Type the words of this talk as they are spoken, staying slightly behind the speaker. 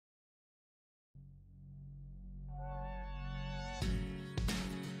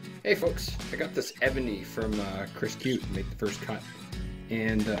Hey folks, I got this Ebony from Chris Cute to make the first cut.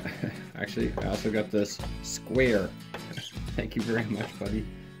 And actually, I also got this Square. Thank you very much, buddy.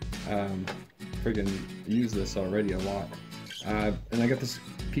 Friggin' use this already a lot. And I got this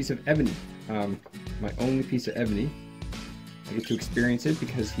piece of Ebony. My only piece of Ebony. I get to experience it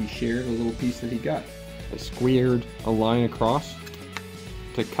because he shared a little piece that he got. I squared a line across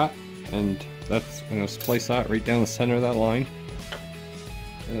to cut, and that's, I'm going to splice that right down the center of that line.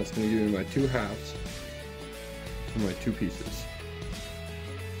 And that's going to give me my two halves for my two pieces.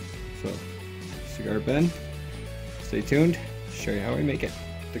 So, Cigar Ben, stay tuned, show you how I make it.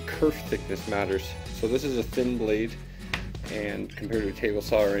 The kerf thickness matters. So this is a thin blade, and compared to a table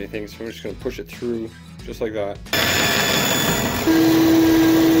saw or anything, so I'm just going to push it through just like that.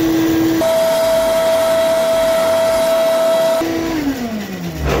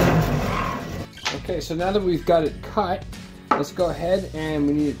 Okay, so now that we've got it cut, let's go ahead and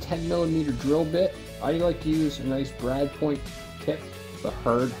we need a 10mm drill bit. I like to use a nice brad point tip. The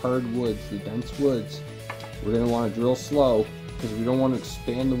hard woods, the dense woods. We're going to want to drill slow because we don't want to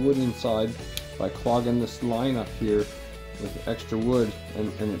expand the wood inside by clogging this line up here with extra wood, and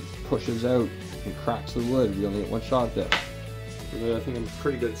it pushes out and cracks the wood. We only get one shot at that. So I think I'm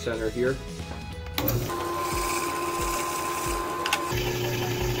pretty good center here.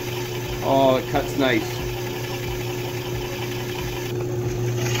 Oh, it cuts nice.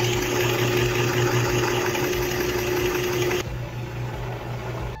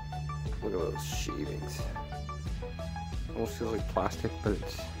 Look at those shavings. Almost feels like plastic, but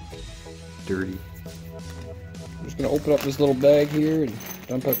it's dirty. I'm just going to open up this little bag here and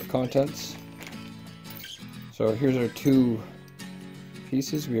dump out the contents. So here's our two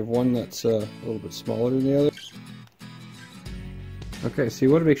pieces. We have one that's a little bit smaller than the other. Okay, so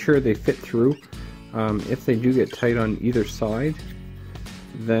you want to make sure they fit through. If they do get tight on either side,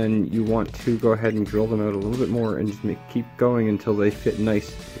 then you want to go ahead and drill them out a little bit more and just keep going until they fit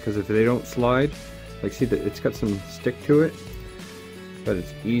nice. Because if they don't slide, like see that it's got some stick to it, but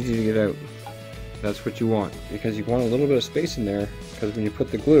it's easy to get out. That's what you want, because you want a little bit of space in there, because when you put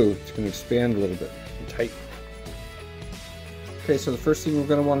the glue, it's going to expand a little bit and tighten. Okay, so the first thing we're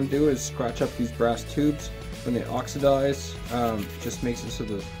going to want to do is scratch up these brass tubes. When they oxidize, it just makes it so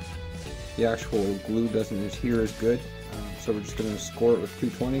the actual glue doesn't adhere as good. So we're just going to score it with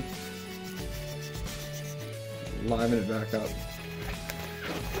 220. Liven it back up.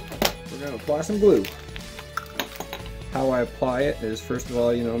 We're going to apply some glue. How I apply it is, first of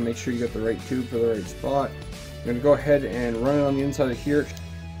all, make sure you get the right tube for the right spot. I'm going to go ahead and run it on the inside of here.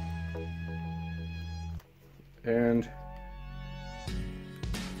 And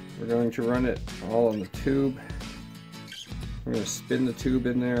we're going to run it all on the tube. We're going to spin the tube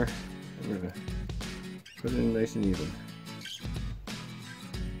in there. We're going to put it in nice and even.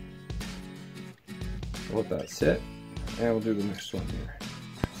 We'll let that sit, and we'll do the next one here.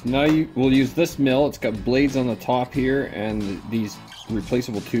 So now we'll use this mill. It's got blades on the top here and these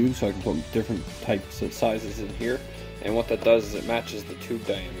replaceable tubes, so I can put different types of sizes in here. And what that does is it matches the tube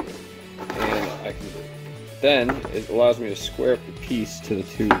diameter. And then it allows me to square up the piece to the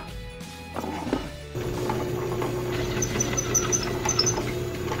tube.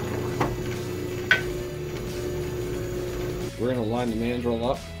 We're going to line the mandrel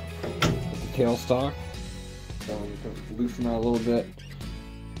up with the tailstock. So I'm going to loosen that a little bit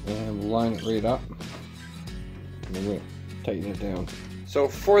and we'll line it right up. And then we'll tighten it down. So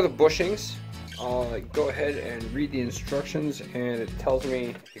for the bushings, I'll go ahead and read the instructions, and it tells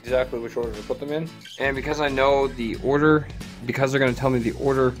me exactly which order to put them in. And because I know the order, because they're going to tell me the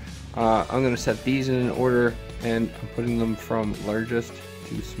order, I'm going to set these in an order, and I'm putting them from largest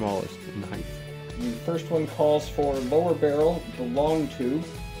to smallest in height. The first one calls for lower barrel, the long tube.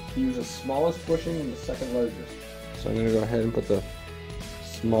 Use the smallest bushing and the second largest. So I'm going to go ahead and put the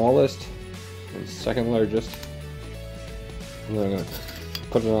smallest and second largest, and then I'm going to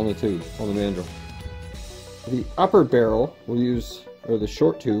put it on the tube, on the mandrel. The upper barrel will use, or the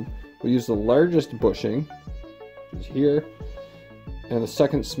short tube, will use the largest bushing, which is here, and the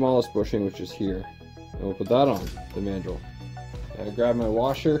second smallest bushing, which is here. And we'll put that on the mandrel. I grab my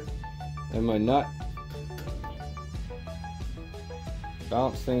washer and my nut.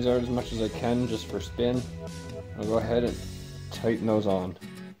 Balance things out as much as I can just for spin. I'll go ahead and tighten those on.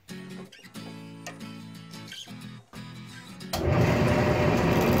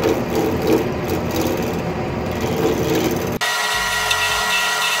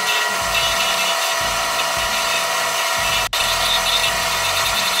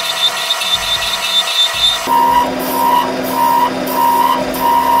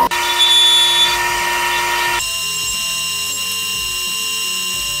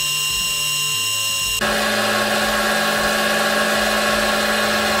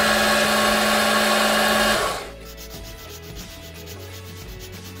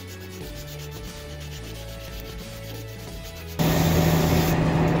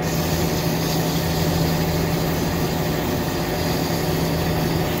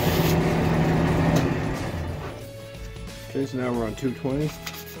 so now we're on 220.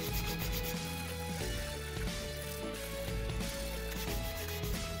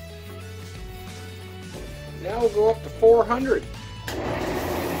 Now we'll go up to 400.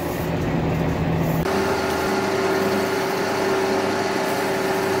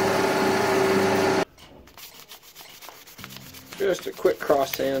 Just a quick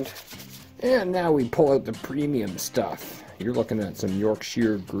cross sand. And now we pull out the premium stuff. You're looking at some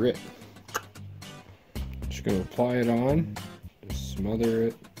Yorkshire grit. Just gonna apply it on, just smother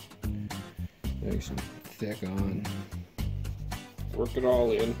it, nice and thick on. Work it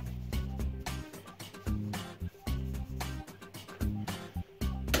all in.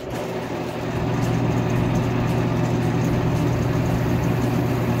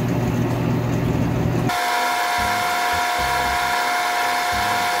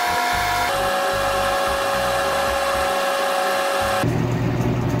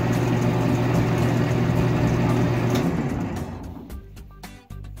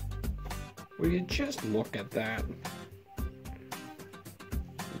 Will you just look at that? Look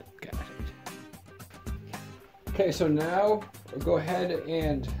at it. Okay, so now we'll go ahead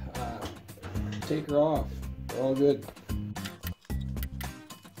and take her off. We're all good.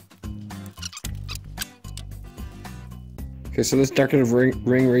 Okay, so this decorative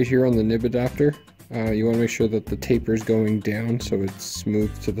ring right here on the nib adapter, you want to make sure that the taper is going down so it's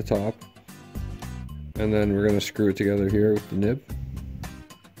smooth to the top. And then we're going to screw it together here with the nib.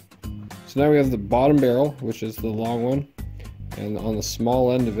 So now we have the bottom barrel, which is the long one, and on the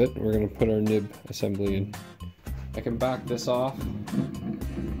small end of it, we're going to put our nib assembly in. I can back this off, and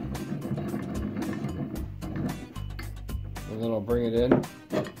then I'll bring it in.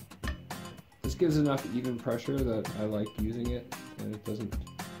 This gives enough even pressure that I like using it, and it doesn't,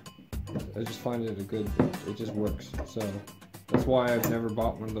 I just find it it just works. So that's why I've never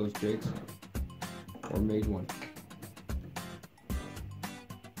bought one of those jigs, or made one.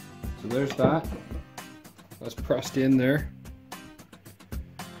 So there's that. That's pressed in there.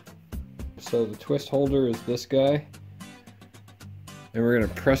 So the twist holder is this guy. And we're going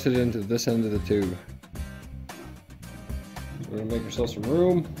to press it into this end of the tube. So we're going to make ourselves some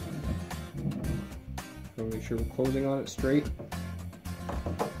room. We'll make sure we're closing on it straight.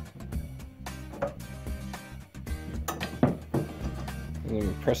 And then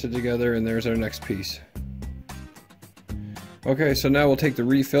we press it together, and there's our next piece. Okay, so now we'll take the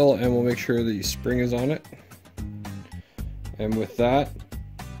refill and we'll make sure the spring is on it. And with that,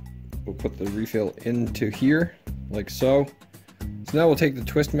 we'll put the refill into here, like so. So now we'll take the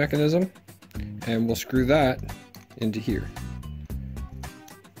twist mechanism and we'll screw that into here.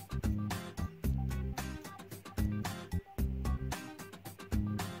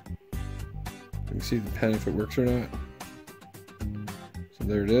 You can see the pen if it works or not. So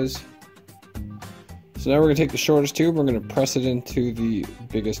there it is. So now we're going to take the shortest tube, we're going to press it into the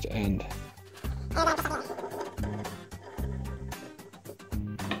biggest end.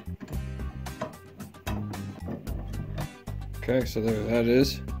 Okay, so there that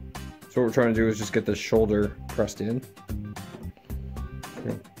is. So what we're trying to do is just get the shoulder pressed in.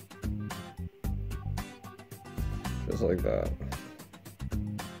 Okay. Just like that.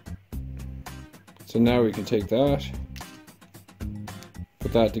 So now we can take that,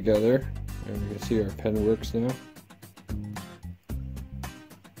 put that together. And we can see our pen works now.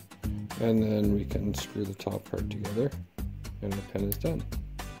 And then we can screw the top part together and the pen is done.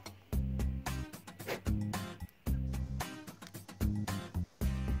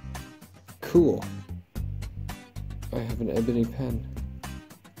 Cool. I have an Ebony pen.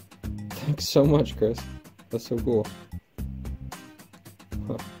 Thanks so much, Chris. That's so cool.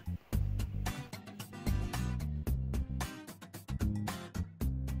 Huh.